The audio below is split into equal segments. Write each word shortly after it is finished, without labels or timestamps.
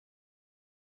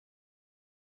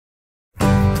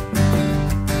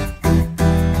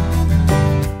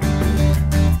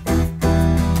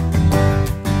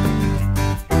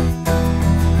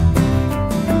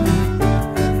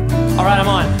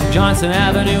Wisconsin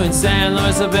Avenue in San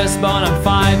Luis Obispo, and I'm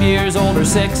 5 years old, or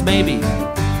 6 maybe,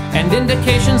 and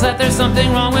indications that there's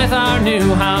something wrong with our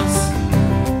new house.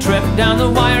 Trip down the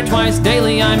wire twice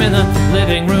daily. I'm in the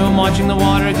living room watching the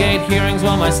Watergate hearings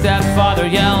while my stepfather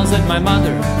yells at my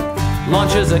mother,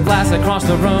 launches a glass across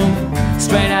the room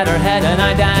straight at her head, and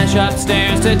I dash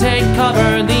upstairs to take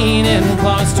cover, lean in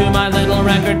close to my little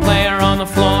record player on the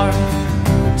floor.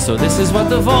 So this is what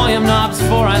the volume knob's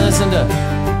for. I listen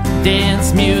to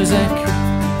dance music,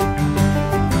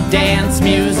 dance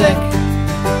music.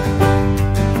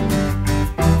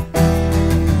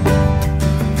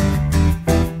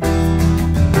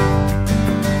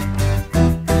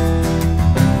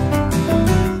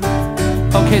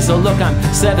 Okay, so look, I'm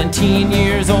 17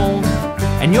 years old,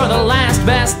 and you're the last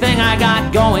best thing I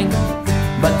got going.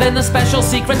 But then the special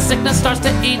secret sickness starts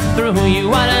to eat through you.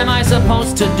 What am I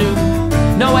supposed to do?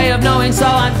 No way of knowing, so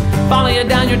I follow you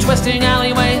down your twisting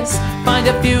alleyways, find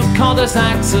a few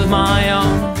cul-de-sacs of my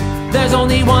own. There's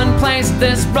only one place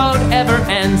this road ever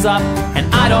ends up,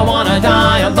 and I don't wanna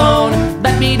die alone.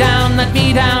 Let me down, let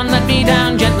me down, let me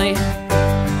down gently.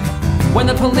 When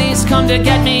the police come to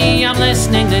get me, I'm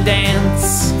listening to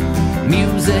dance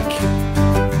music,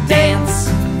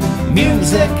 dance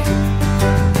music.